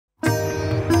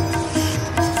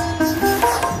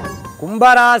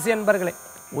கும்பராசி என்பர்களே,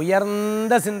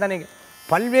 உயர்ந்த சிந்தனைகள்,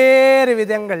 பல்வேறு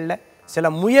விதங்களில் சில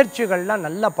முயற்சிகள்லாம்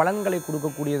நல்ல பலன்களை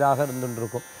கொடுக்கக்கூடியதாக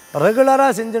இருந்துருக்கும்.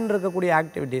 ரெகுலராக செஞ்சுட்டு இருக்கக்கூடிய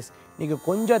ஆக்டிவிட்டீஸ் இன்றைக்கி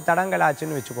கொஞ்சம்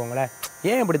தடங்களாச்சுன்னு வச்சுக்கோங்களேன்.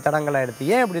 ஏன் இப்படி தடங்களாகிடுது,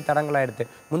 ஏன் இப்படி தடங்களாகிடுது,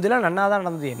 முந்திலாம் நன்னா தான்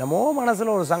நடந்தது, என்னமோ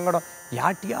மனசில் ஒரு சங்கடம்,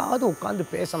 யார்ட்டையாவது உட்காந்து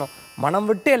பேசணும், மனம்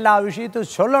விட்டு எல்லா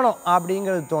விஷயத்தையும் சொல்லணும்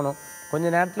அப்படிங்கிறது தோணும். கொஞ்ச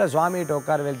நேரத்தில் சுவாமிகிட்ட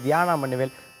உட்காருவேல், தியானம்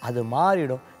பண்ணுவேல், அது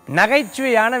மாறிடும்.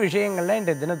 நகைச்சுவையான விஷயங்கள்லாம்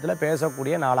இன்றைய தினத்தில்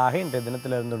பேசக்கூடிய நாளாக இன்றைய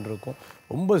தினத்தில் இருந்துருக்கும்.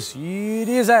 ரொம்ப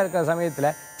சீரியஸாக இருக்கிற சமயத்தில்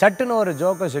சட்டுன்னு ஒரு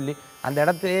ஜோக்கை சொல்லி அந்த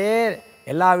இடத்தையே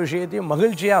எல்லா விஷயத்தையும்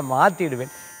மகிழ்ச்சியாக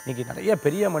மாற்றிடுவேன். இன்றைக்கி நிறைய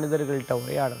பெரிய மனிதர்கள்ட்ட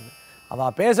உரையாடுறது,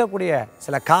 அவள் பேசக்கூடிய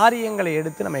சில காரியங்களை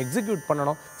எடுத்து நம்ம எக்ஸிக்யூட்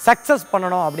பண்ணணும், சக்ஸஸ்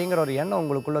பண்ணணும் அப்படிங்கிற ஒரு எண்ணம்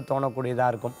உங்களுக்குள்ளே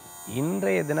தோணக்கூடியதாக இருக்கும்.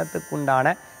 இன்றைய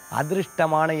தினத்துக்குண்டான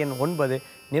அதிர்ஷ்டமான எண் 9,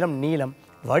 நிறம் நீலம்.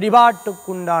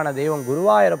 வழிபாட்டுக்குண்டான தெய்வம்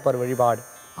குருவாயூரப்பர் வழிபாடு.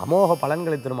 அமோக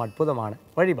பலன்களை தரும் அற்புதமான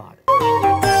வழிபாடு.